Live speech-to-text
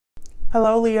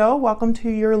Hello Leo, welcome to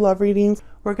your love readings.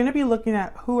 We're going to be looking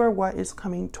at who or what is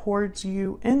coming towards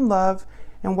you in love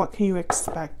and what can you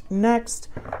expect next.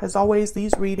 As always,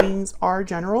 these readings are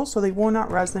general, so they will not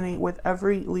resonate with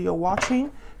every Leo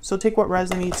watching. So take what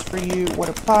resonates for you, what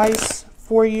applies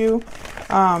for you.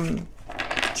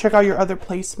 Check out your other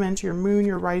placements, your moon,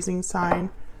 your rising sign.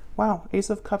 Wow, Ace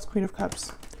of Cups, Queen of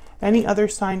Cups. Any other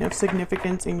sign of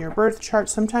significance in your birth chart.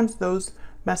 Sometimes those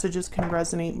messages can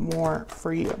resonate more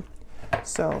for you.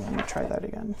 So let me try that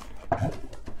again.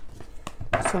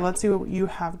 So let's see what you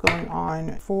have going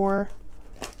on for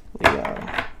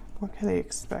Leo. What can they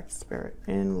expect, Spirit,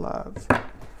 in love?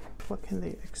 What can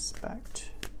they expect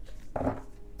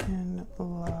in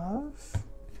love?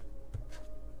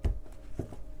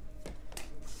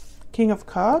 King of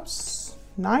Cups,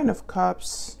 Nine of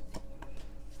Cups,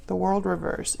 the World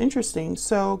reverse. Interesting.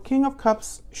 So King of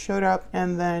Cups showed up,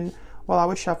 and then while I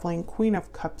was shuffling, Queen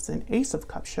of Cups and Ace of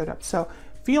Cups showed up. So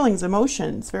feelings,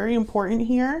 emotions, very important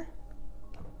here.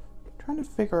 Trying to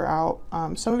figure out,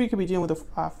 some of you could be dealing with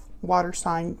a water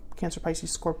sign, Cancer,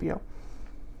 Pisces, Scorpio.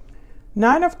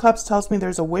 Nine of Cups tells me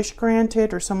there's a wish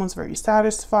granted, or someone's very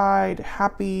satisfied,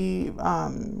 happy,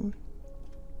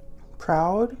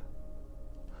 proud.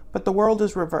 But the World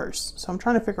is reversed. So I'm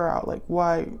trying to figure out like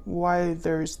why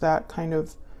there's that kind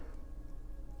of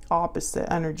opposite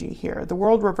energy here. The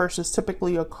World reverse is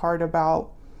typically a card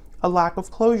about a lack of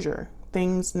closure,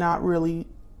 things not really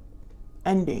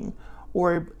ending,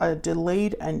 or a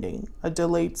delayed ending, a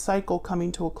delayed cycle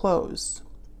coming to a close.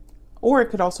 Or it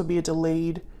could also be a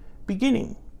delayed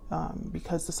beginning,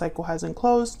 because the cycle hasn't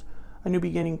closed, a new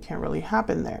beginning can't really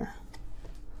happen there.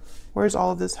 Where's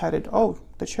all of this headed? Oh,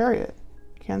 the Chariot.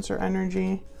 Cancer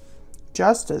energy,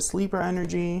 Justice, Libra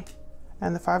energy,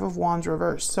 and the Five of Wands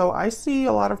reversed. So I see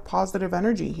a lot of positive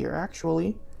energy here,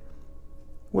 actually.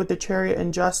 With the Chariot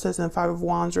and Justice and Five of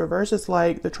Wands reversed, it's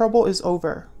like the trouble is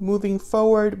over. Moving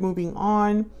forward, moving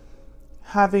on,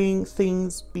 having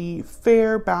things be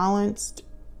fair, balanced,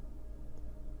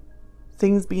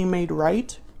 things being made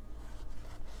right.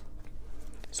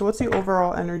 So what's the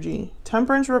overall energy?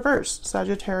 Temperance reversed,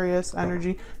 Sagittarius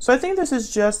energy. So I think this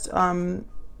is just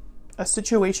a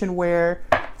situation where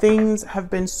things have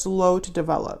been slow to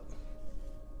develop.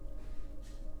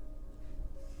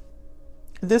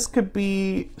 This could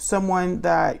be someone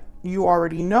that you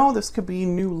already know. This could be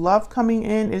new love coming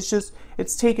in.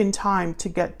 It's taken time to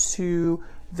get to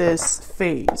this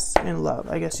phase in love,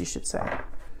 I guess you should say.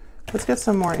 Let's get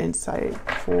some more insight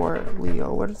for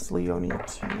Leo. What does Leo need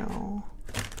to know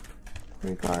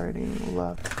regarding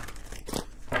love?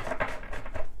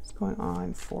 What's going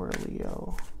on for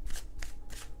Leo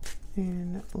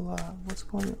in love? What's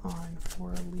going on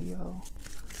for Leo?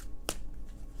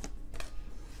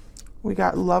 We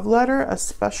got love letter, a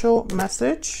special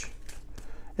message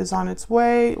is on its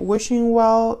way. Wishing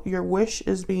well, your wish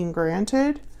is being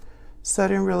granted.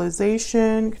 Sudden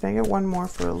realization. Can I get one more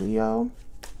for Leo?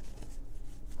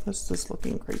 This is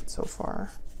looking great so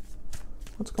far.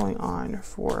 What's going on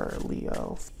for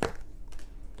Leo?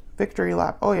 Victory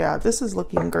lap. Oh yeah, this is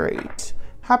looking great.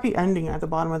 Happy ending at the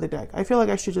bottom of the deck. I feel like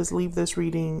I should just leave this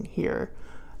reading here.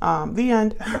 The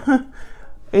end.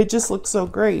 It just looks so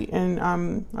great, and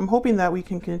I'm hoping that we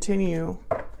can continue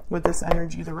with this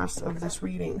energy the rest of this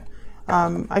reading.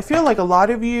 I feel like a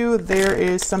lot of you, there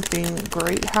is something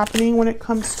great happening when it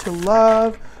comes to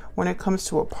love, when it comes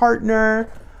to a partner,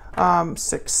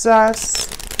 success,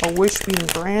 a wish being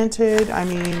granted. I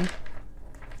mean,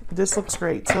 this looks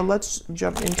great. So let's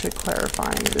jump into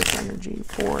clarifying this energy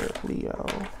for Leo.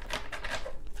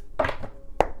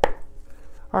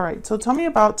 All right, so tell me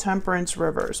about Temperance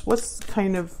reverse. What's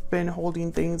kind of been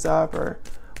holding things up, or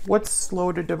what's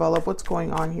slow to develop? What's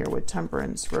going on here with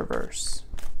Temperance reverse?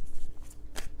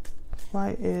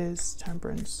 Why is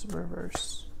Temperance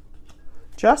reverse?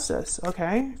 Justice,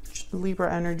 okay.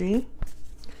 Libra energy.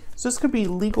 So this could be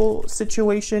legal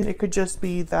situation. It could just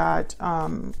be that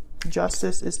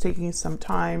justice is taking some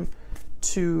time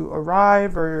to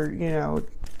arrive, or, you know,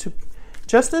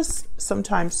 justice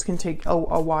sometimes can take a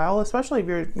while, especially if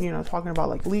you're, you know, talking about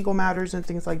like legal matters and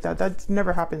things like that. That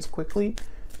never happens quickly.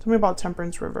 Tell me about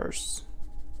Temperance reverse.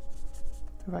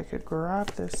 If I could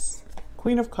grab this.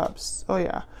 Queen of Cups. Oh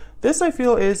yeah. This I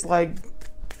feel is like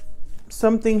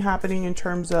something happening in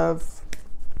terms of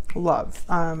love.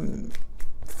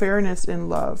 Fairness in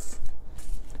love.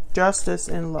 Justice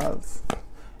in love.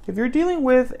 If you're dealing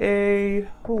with a,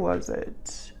 who was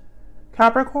it?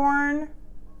 Capricorn,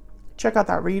 check out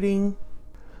that reading.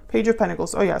 Page of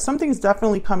Pentacles. Oh yeah, something's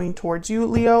definitely coming towards you,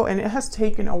 Leo, and it has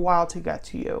taken a while to get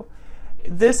to you.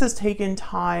 This has taken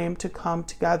time to come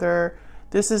together.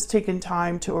 This has taken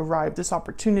time to arrive, this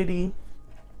opportunity.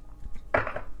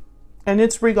 And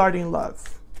it's regarding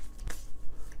love.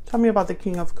 Tell me about the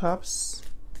King of Cups.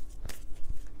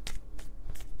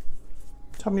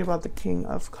 Tell me about the King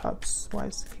of Cups. Why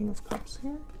is the King of Cups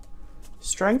here?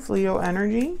 Strength, Leo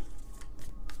energy.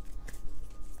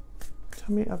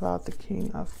 Tell me about the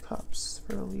King of Cups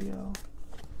for Leo.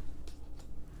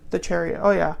 The Chariot.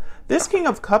 Oh yeah. This King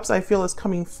of Cups I feel is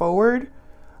coming forward,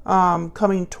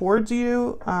 coming towards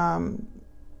you.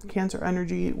 Cancer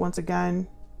energy. Once again,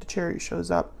 the Chariot shows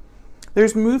up.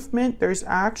 There's movement, there's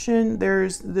action,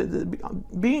 there's the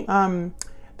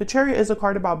Chariot is a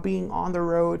card about being on the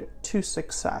road to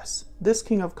success. This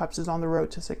King of Cups is on the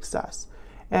road to success.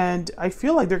 And I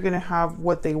feel like they're going to have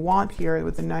what they want here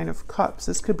with the Nine of Cups.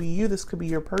 This could be you, this could be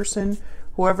your person,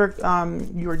 whoever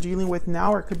you're dealing with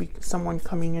now, or it could be someone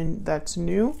coming in that's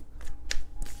new.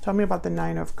 Tell me about the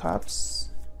Nine of Cups.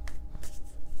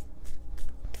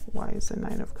 Why is the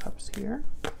Nine of Cups here?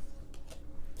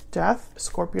 Death,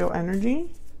 Scorpio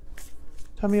energy.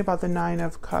 Tell me about the Nine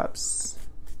of Cups.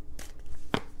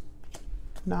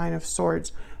 Nine of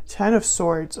Swords. 10 of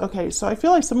Swords. Okay, so I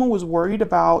feel like someone was worried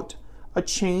about a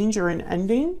change or an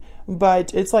ending,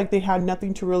 but it's like they had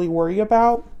nothing to really worry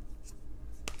about.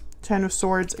 10 of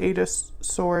Swords, 8 of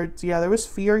Swords. Yeah, there was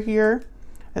fear here.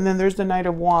 And then there's the Knight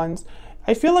of Wands.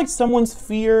 I feel like someone's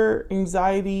fear,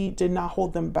 anxiety did not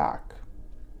hold them back.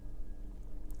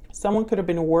 Someone could have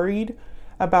been worried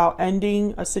about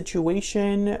ending a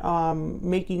situation,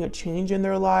 making a change in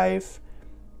their life,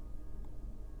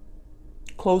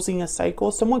 closing a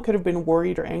cycle. Someone could have been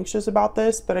worried or anxious about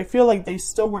this, but I feel like they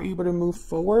still were able to move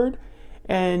forward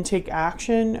and take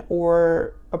action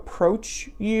or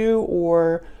approach you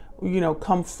or, you know,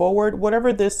 come forward.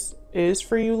 Whatever this is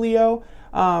for you, Leo,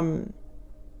 I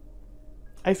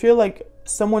feel like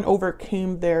someone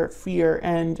overcame their fear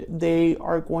and they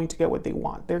are going to get what they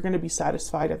want. They're going to be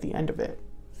satisfied at the end of it.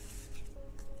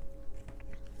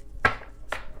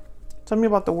 Tell me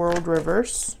about the World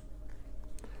reverse.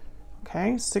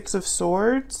 Okay, 6 of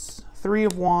Swords, 3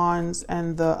 of Wands,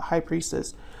 and the High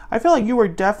Priestess. I feel like you were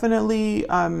definitely,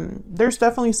 there's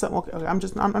definitely some, okay, I'm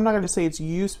not going to say it's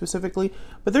you specifically,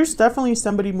 but there's definitely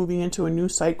somebody moving into a new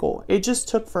cycle. It just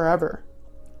took forever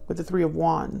with the 3 of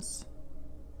Wands.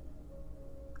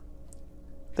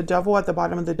 The Devil at the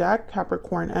bottom of the deck,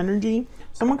 Capricorn energy.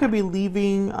 Someone could be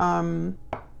leaving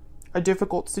a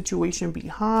difficult situation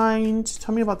behind.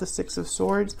 Tell me about the 6 of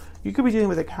Swords. You could be dealing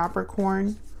with a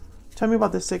Capricorn. Tell me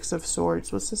about the 6 of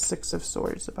Swords. What's the 6 of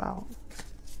Swords about?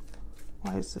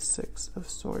 Why is the 6 of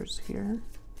Swords here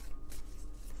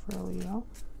for Leo?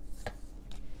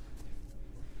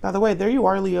 By the way, there you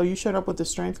are, Leo. You showed up with the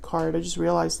Strength card. I just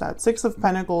realized that. 6 of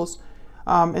Pentacles,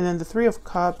 and then the 3 of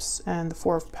Cups and the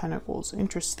 4 of Pentacles.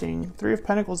 Interesting. 3 of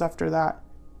Pentacles after that.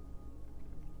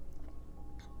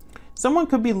 Someone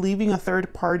could be leaving a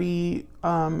third party.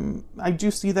 I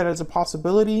do see that as a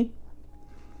possibility.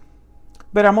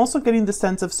 But I'm also getting the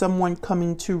sense of someone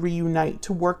coming to reunite,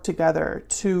 to work together,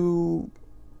 to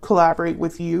collaborate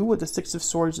with you with the 6 of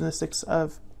Swords and the 6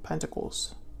 of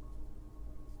Pentacles.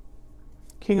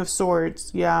 King of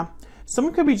Swords, yeah.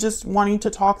 Someone could be just wanting to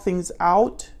talk things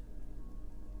out.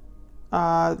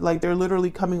 Like they're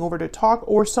literally coming over to talk,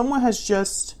 or someone has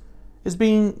just is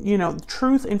being, you know,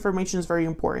 truth, information is very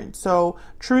important. So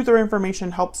truth or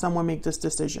information helps someone make this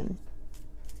decision.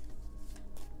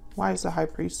 Why is the High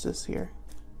Priestess here?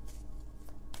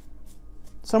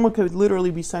 Someone could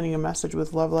literally be sending a message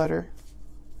with love letter.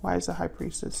 Why is the High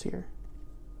Priestess here?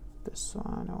 This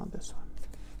one, I want this one.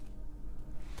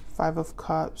 5 of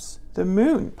Cups. The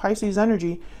Moon, Pisces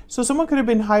energy. So someone could have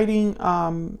been hiding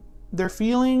their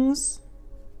feelings.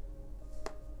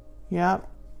 Yeah.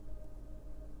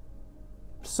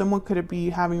 Someone could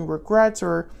be having regrets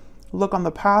or look on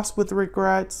the past with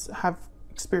regrets, have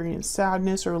experienced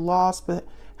sadness or loss, but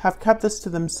have kept this to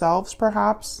themselves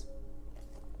perhaps.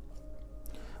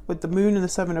 With the Moon and the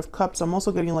 7 of Cups, I'm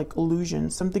also getting like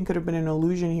illusion. Something could have been an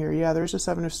illusion here. Yeah, there's the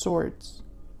 7 of Swords.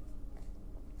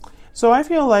 So I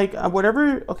feel like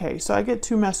whatever, okay, so I get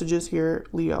 2 messages here,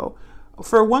 Leo.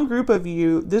 For one group of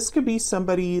you, this could be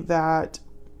somebody that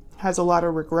has a lot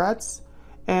of regrets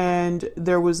and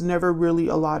there was never really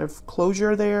a lot of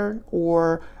closure there,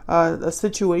 or a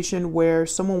situation where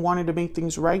someone wanted to make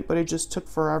things right, but it just took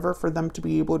forever for them to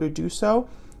be able to do so.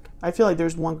 I feel like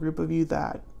there's one group of you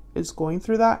that is going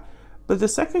through that. But the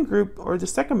second group, or the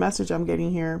second message I'm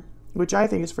getting here, which I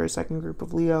think is for a second group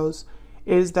of Leos,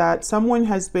 is that someone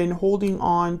has been holding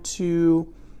on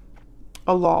to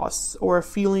a loss or a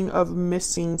feeling of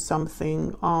missing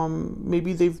something.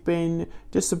 Maybe they've been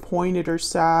disappointed or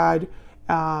sad,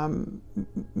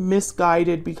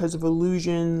 misguided because of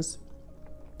illusions,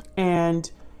 and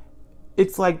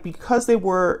it's like because they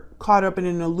were caught up in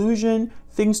an illusion,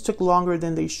 things took longer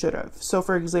than they should have. So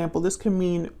for example, this can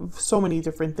mean so many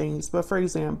different things. But for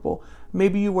example,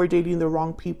 maybe you were dating the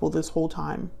wrong people this whole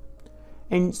time.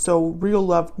 And so real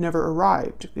love never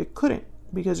arrived. It couldn't,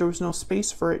 because there was no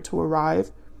space for it to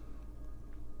arrive.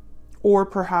 Or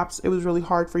perhaps it was really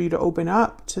hard for you to open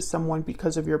up to someone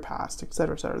because of your past,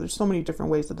 etc., etc. There's so many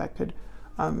different ways that that could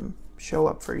show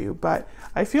up for you. But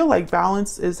I feel like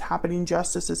balance is happening,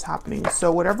 justice is happening.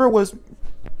 So whatever was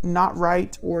not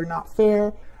right or not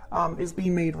fair is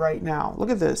being made right now.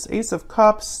 Look at this. Ace of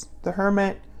Cups, the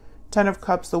Hermit, Ten of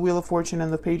Cups, the Wheel of Fortune,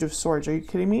 and the Page of Swords. Are you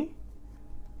kidding me?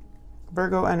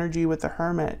 Virgo energy with the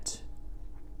Hermit.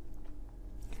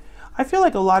 I feel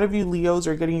like a lot of you Leos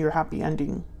are getting your happy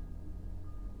ending.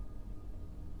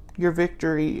 Your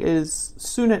victory is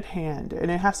soon at hand, and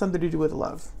it has something to do with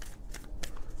love.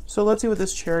 So let's see what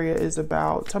this Chariot is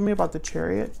about. Tell me about the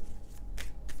Chariot.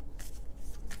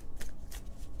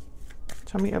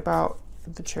 Tell me about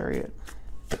the Chariot.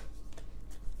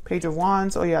 Page of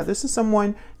Wands. Oh yeah, this is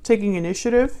someone taking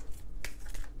initiative.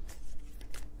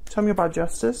 Tell me about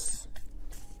justice.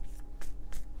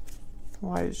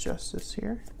 Why is justice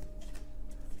here?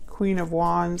 Queen of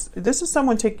Wands. This is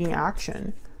someone taking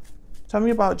action. Tell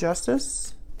me about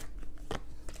justice.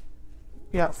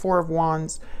 Yeah, Four of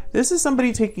Wands. This is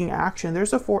somebody taking action.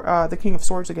 There's the King of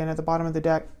Swords again at the bottom of the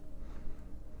deck.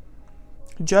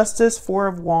 Justice, Four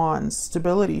of Wands.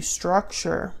 Stability,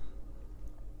 structure.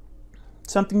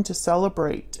 Something to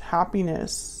celebrate.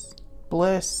 Happiness,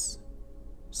 bliss,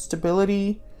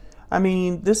 stability. I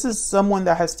mean, this is someone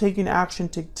that has taken action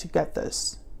to get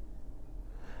this.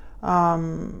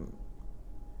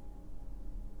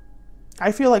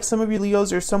 I feel like some of you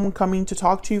Leos, there's someone coming to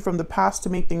talk to you from the past to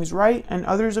make things right. And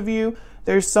others of you,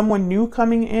 there's someone new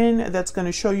coming in that's going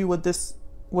to show you what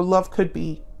love could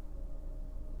be.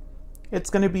 It's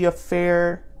going to be a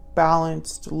fair,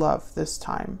 balanced love this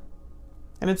time.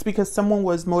 And it's because someone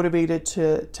was motivated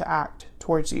to act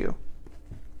towards you.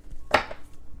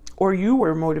 Or you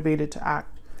were motivated to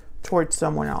act towards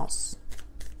someone else.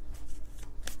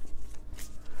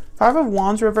 Five of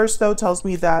Wands reversed, though, tells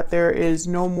me that there is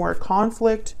no more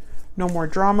conflict, no more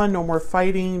drama, no more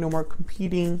fighting, no more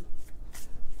competing.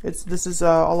 This is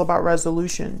all about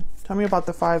resolution. Tell me about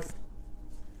the five.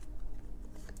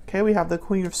 Okay, we have the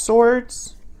Queen of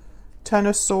Swords, Ten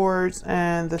of Swords,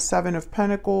 and the Seven of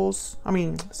Pentacles. I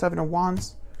mean, Seven of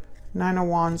Wands, Nine of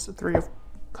Wands, Three of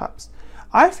Cups.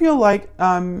 I feel like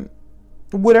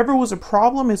whatever was a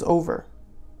problem is over.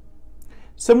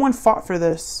 Someone fought for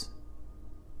this.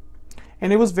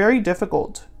 And it was very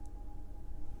difficult.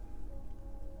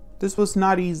 This was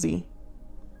not easy,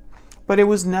 but it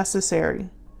was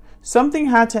necessary. Something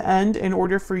had to end in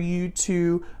order for you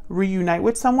to reunite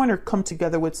with someone or come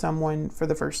together with someone for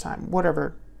the first time,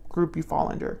 whatever group you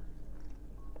fall under.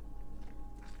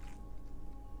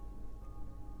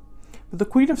 But the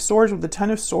Queen of Swords with the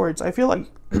Ten of Swords, I feel like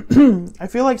I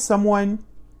feel like someone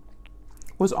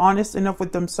was honest enough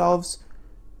with themselves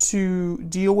to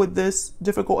deal with this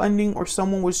difficult ending, or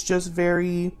someone was just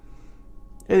very,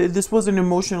 this wasn't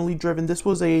emotionally driven. This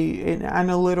was an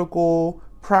analytical,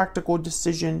 practical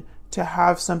decision to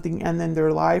have something end in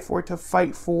their life or to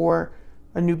fight for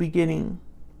a new beginning.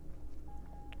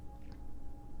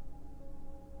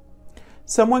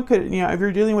 Someone could, if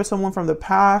you're dealing with someone from the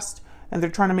past and they're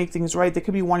trying to make things right, they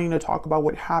could be wanting to talk about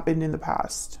what happened in the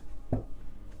past.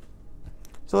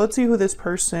 So let's see who this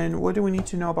person, what do we need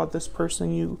to know about this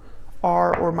person you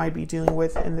are or might be dealing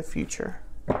with in the future?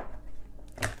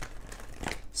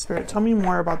 Spirit, tell me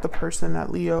more about the person that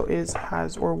Leo is,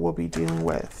 has, or will be dealing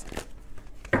with.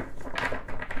 Can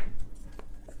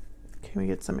we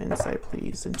get some insight,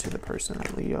 please, into the person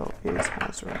that Leo is,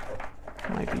 has, or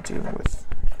might be dealing with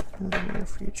in the near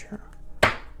future?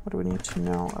 What do we need to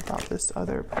know about this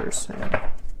other person?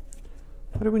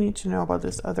 What do we need to know about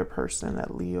this other person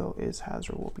that Leo is, has,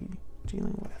 or will be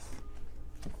dealing with?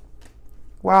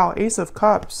 Wow, Ace of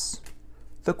Cups,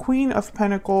 the Queen of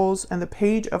Pentacles, and the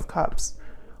Page of Cups.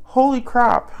 Holy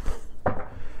crap.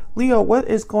 Leo, what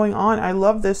is going on? I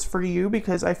love this for you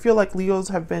because I feel like Leos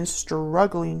have been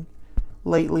struggling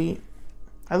lately,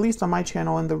 at least on my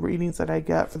channel and the readings that I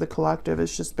get for the collective.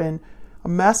 It's just been a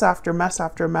mess after mess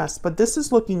after mess, but this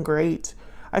is looking great.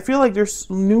 I feel like there's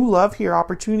new love here,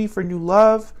 opportunity for new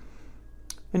love,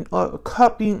 and a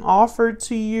cup being offered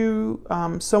to you,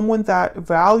 someone that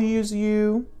values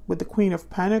you with the Queen of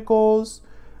Pentacles,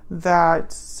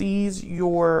 that sees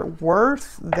your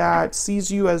worth, that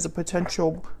sees you as a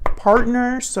potential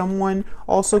partner. Someone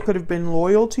also could have been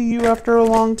loyal to you after a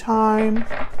long time.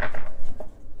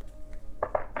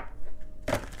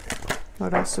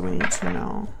 What else do we need to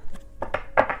know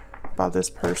about this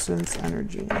person's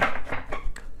energy?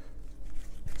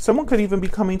 Someone could even be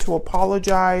coming to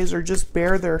apologize or just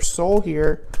bare their soul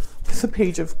here with the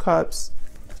Page of Cups.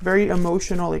 Very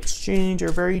emotional exchange, or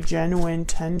very genuine,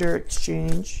 tender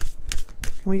exchange.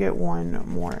 Can we get one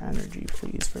more energy,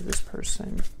 please, for this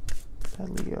person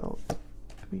that Leo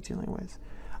could be dealing with?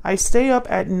 I stay up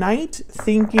at night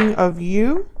thinking of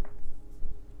you.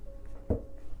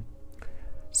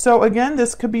 So again,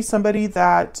 this could be somebody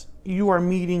that you are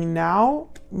meeting now.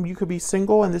 You could be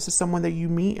single and this is someone that you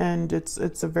meet and it's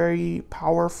a very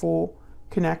powerful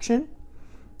connection.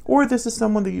 Or this is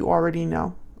someone that you already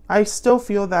know. I still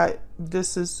feel that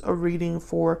this is a reading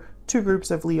for two groups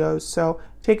of Leos, so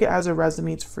take it as it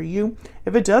resonates for you.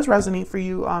 If it does resonate for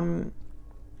you,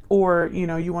 or you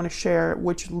know, you want to share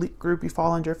which group you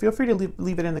fall under, feel free to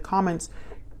leave it in the comments.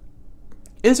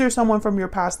 Is there someone from your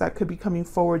past that could be coming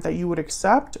forward that you would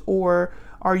accept, or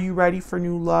are you ready for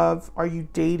new love? Are you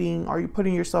dating? Are you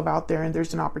putting yourself out there and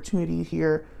there's an opportunity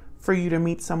here for you to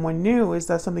meet someone new? Is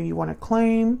that something you want to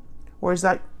claim, or is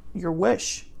that your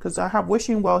wish? Because I have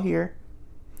wishing well here.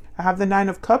 I have the Nine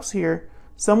of Cups here.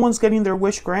 Someone's getting their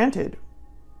wish granted.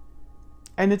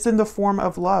 And it's in the form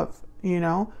of love, you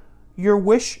know? Your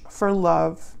wish for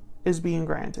love is being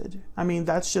granted. I mean,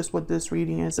 that's just what this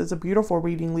reading is. It's a beautiful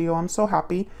reading, Leo. I'm so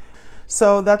happy.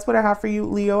 So that's what I have for you,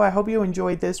 Leo. I hope you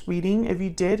enjoyed this reading. If you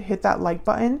did, hit that like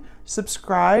button.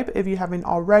 Subscribe if you haven't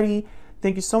already.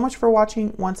 Thank you so much for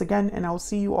watching once again, and I will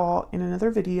see you all in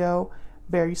another video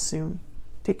very soon.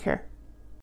 Take care.